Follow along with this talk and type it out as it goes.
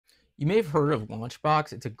You may have heard of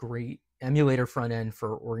Launchbox. It's a great emulator front end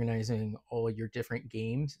for organizing all your different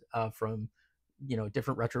games from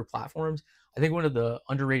different retro platforms. I think one of the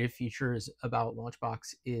underrated features about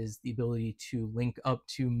Launchbox is the ability to link up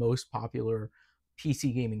to most popular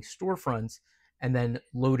PC gaming storefronts and then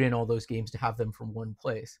load in all those games to have them from one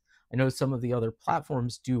place. I know some of the other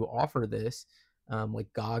platforms do offer this,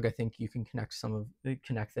 like GOG. I think you can connect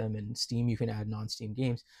them, and Steam you can add non-Steam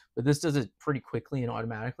games, but this does it pretty quickly and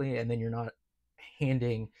automatically, and then you're not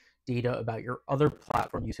handing data about your other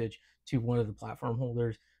platform usage to one of the platform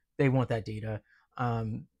holders. They want that data.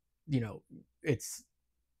 um, you know, it's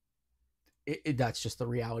that's just the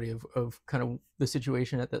reality of kind of the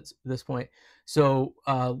situation at this point. So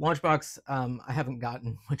Launchbox, I haven't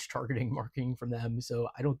gotten much targeting marketing from them, so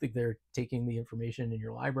I don't think they're taking the information in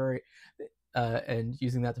your library and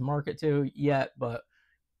using that to market to yet. But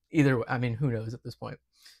either way, I mean, who knows at this point.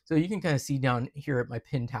 So you can kind of see down here at my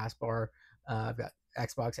pinned taskbar, I've got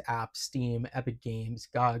Xbox apps, Steam, Epic Games,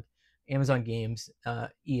 GOG, Amazon Games,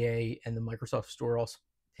 EA, and the Microsoft Store also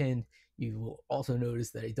pinned. You will also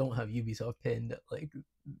notice that I don't have Ubisoft pinned.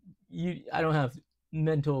 I don't have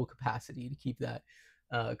mental capacity to keep that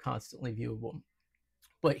constantly viewable.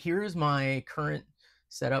 But here's my current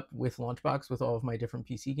setup with Launchbox with all of my different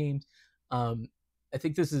PC games. I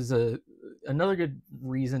think this is another good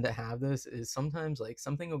reason to have this is sometimes like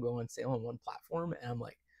something will go on sale on one platform and I'm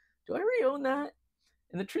like, do I already own that?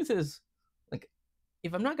 And the truth is, like,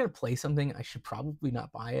 if I'm not gonna play something, I should probably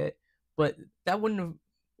not buy it. But that wouldn't have.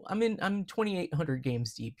 I'm 2,800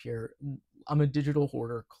 games deep here. I'm a digital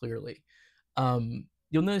hoarder, clearly.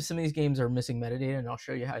 You'll notice some of these games are missing metadata, and I'll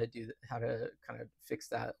show you how to kind of fix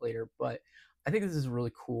that later. But I think this is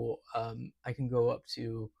really cool. I can go up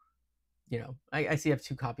to, I see I have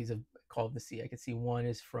two copies of Call of the Sea. I can see one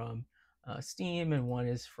is from Steam and one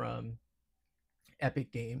is from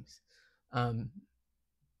Epic Games. Um,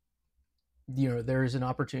 there's an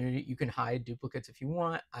opportunity. You can hide duplicates if you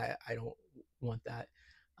want. I don't want that.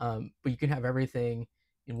 But you can have everything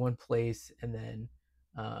in one place and then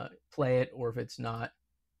play it, or if it's not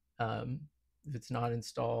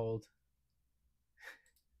installed,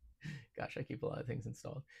 gosh, I keep a lot of things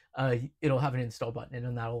installed. It'll have an install button, and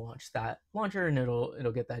then that'll launch that launcher, and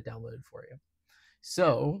it'll get that downloaded for you.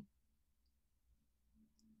 So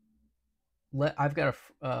I've got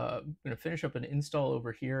I'm gonna finish up an install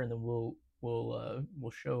over here, and then we'll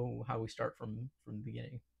show how we start from the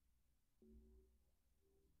beginning.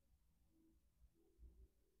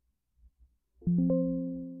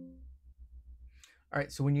 All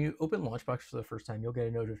right, so when you open Launchbox for the first time, you'll get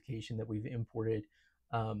a notification that they've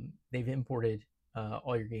imported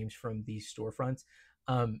all your games from these storefronts.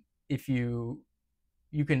 If you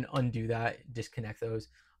can undo that, disconnect those.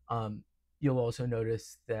 You'll also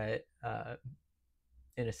notice that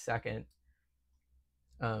in a second,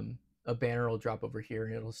 a banner will drop over here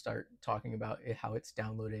and it'll start talking about how it's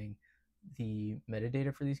downloading the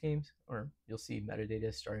metadata for these games, or you'll see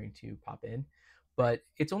metadata starting to pop in, but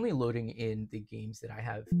it's only loading in the games that I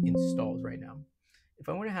have installed right now. If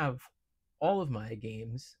I want to have all of my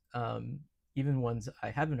games, even ones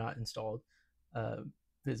I have not installed,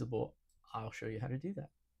 visible, I'll show you how to do that.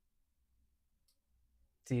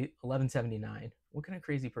 See, 1179. What kind of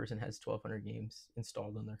crazy person has 1,200 games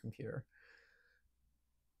installed on their computer?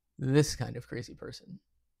 This kind of crazy person.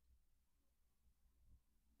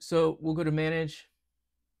 So we'll go to Manage,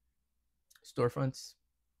 Storefronts.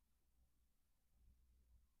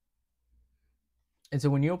 And so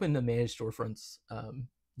when you open the Manage Storefronts,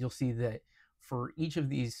 you'll see that for each of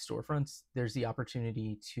these storefronts, there's the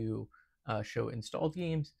opportunity to show installed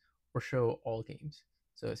games or show all games.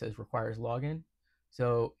 So it says requires login.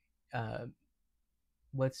 So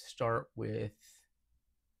let's start with,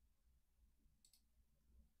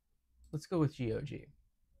 let's go with GOG.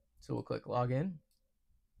 So we'll click login.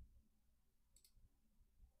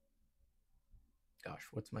 Gosh,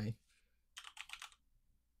 what's my,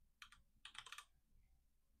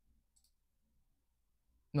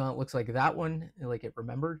 no, it looks like that one, like it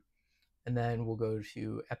remembered. And then we'll go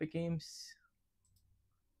to Epic Games.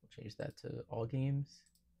 We'll change that to all games.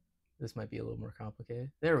 This might be a little more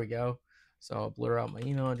complicated. There we go. So I'll blur out my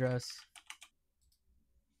email address.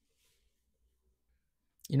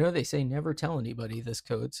 You know, they say never tell anybody this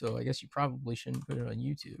code, so I guess you probably shouldn't put it on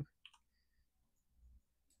YouTube.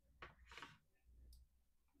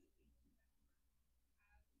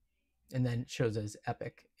 And then it shows as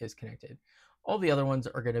Epic is connected. All the other ones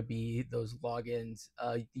are going to be those logins.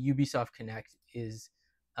 The Ubisoft Connect is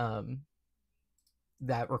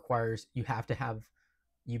that requires you have to have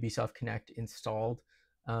Ubisoft Connect installed.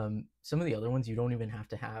 Some of the other ones you don't even have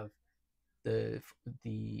to have the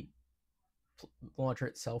launcher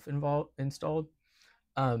itself installed.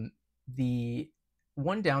 The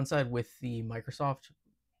one downside with the Microsoft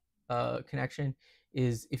connection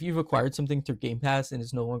is if you've acquired something through Game Pass and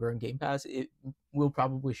it's no longer on Game Pass, it will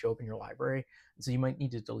probably show up in your library. So you might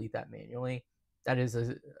need to delete that manually. That is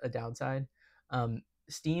a downside.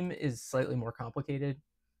 Steam is slightly more complicated.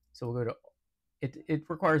 So we'll go to it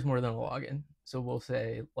requires more than a login. So we'll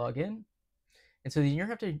say login. And so then you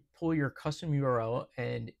have to pull your custom URL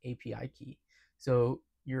and API key. So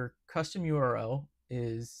your custom URL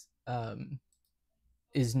is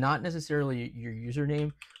not necessarily your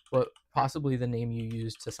username, but possibly the name you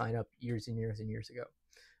used to sign up years and years and years ago.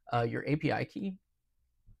 Your API key.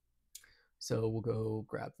 So we'll go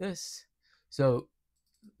grab this. So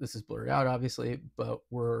this is blurred out, obviously, but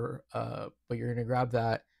you're gonna grab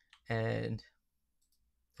that and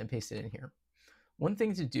paste it in here. One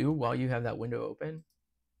thing to do while you have that window open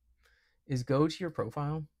is go to your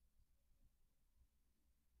profile.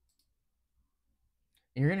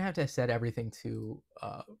 And you're gonna have to set everything to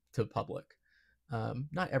public.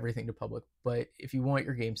 Not everything to public, but if you want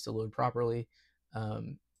your games to load properly,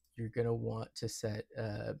 you're gonna want to set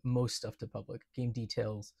most stuff to public. Game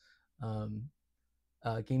details,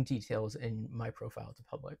 and my profile to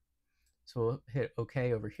public. So we'll hit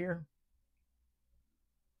OK over here.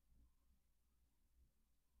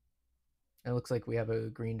 And it looks like we have a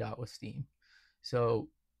green dot with Steam. So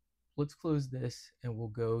let's close this and we'll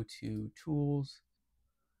go to Tools.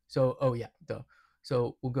 So, oh yeah, duh.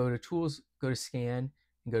 So we'll go to Tools, go to Scan,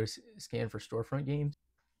 and go to Scan for storefront games.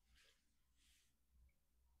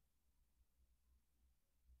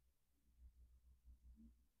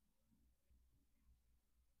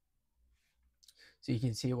 So you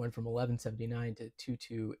can see it went from 1179 to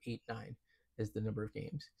 2289 is the number of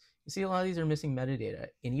games. You see a lot of these are missing metadata,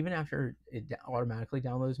 and even after it automatically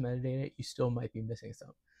downloads metadata, you still might be missing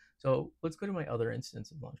some. So let's go to my other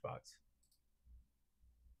instance of Launchbox.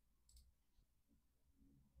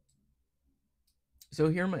 So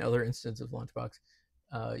here in my other instance of Launchbox,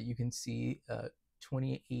 you can see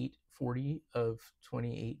 2840 of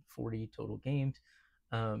 2840 total games.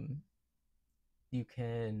 You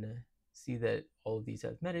can see that all of these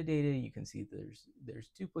have metadata. You can see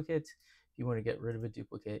there's duplicates. If you want to get rid of a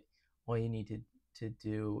duplicate, all you need to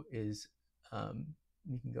do is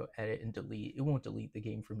you can go edit and delete. It won't delete the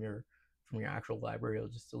game from your actual library. It'll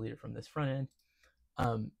just delete it from this front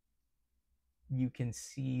end. You can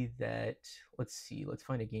see that, let's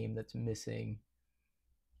find a game that's missing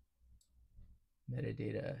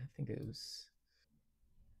metadata. I think it was,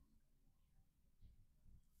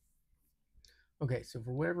 okay, so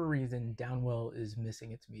for whatever reason, Downwell is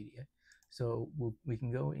missing its media. So we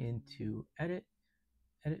can go into edit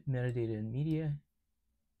metadata and media,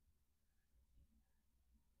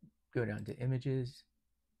 go down to images,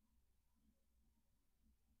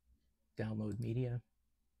 download media.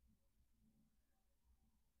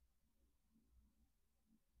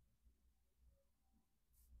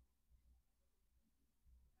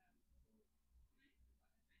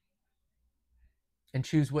 And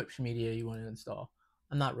choose which media you want to install.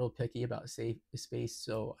 I'm not real picky about space,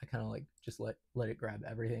 so I kind of like just let it grab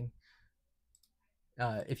everything.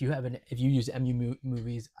 If you use MU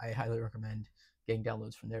movies, I highly recommend getting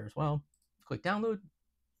downloads from there as well. Click download,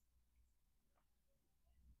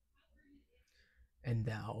 and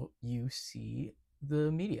now you see the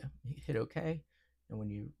media. Hit OK, and when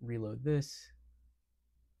you reload this,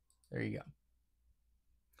 there you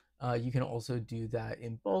go. You can also do that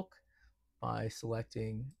in bulk by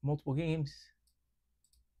selecting multiple games.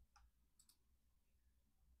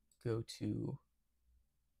 Go to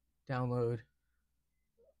download,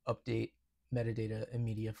 update metadata and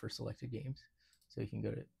media for selected games. So you can go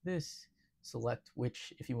to this, select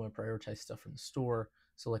which, if you want to prioritize stuff from the store,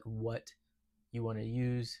 select what you want to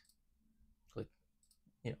use, click,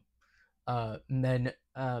 and then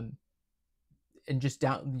and just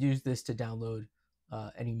use this to download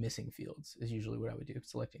any missing fields is usually what I would do,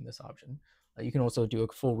 selecting this option. You can also do a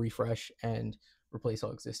full refresh and replace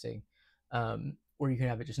all existing, or you can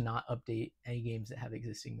have it just not update any games that have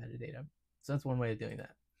existing metadata. So that's one way of doing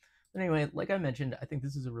that. But anyway, like I mentioned, I think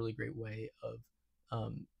this is a really great way of, I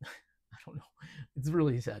don't know, it's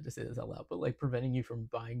really sad to say this out loud, but like preventing you from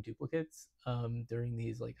buying duplicates during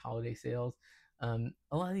these like holiday sales. A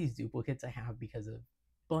lot of these duplicates I have because of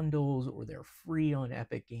bundles, or they're free on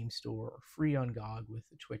Epic Game Store or free on GOG with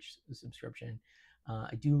the Twitch subscription.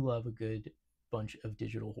 I do love a good bunch of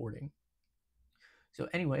digital hoarding. So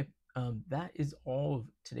anyway, that is all of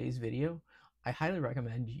today's video. I highly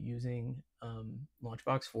recommend using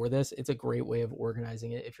Launchbox for this. It's a great way of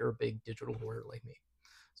organizing it if you're a big digital hoarder like me.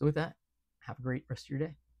 So with that, have a great rest of your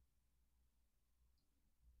day.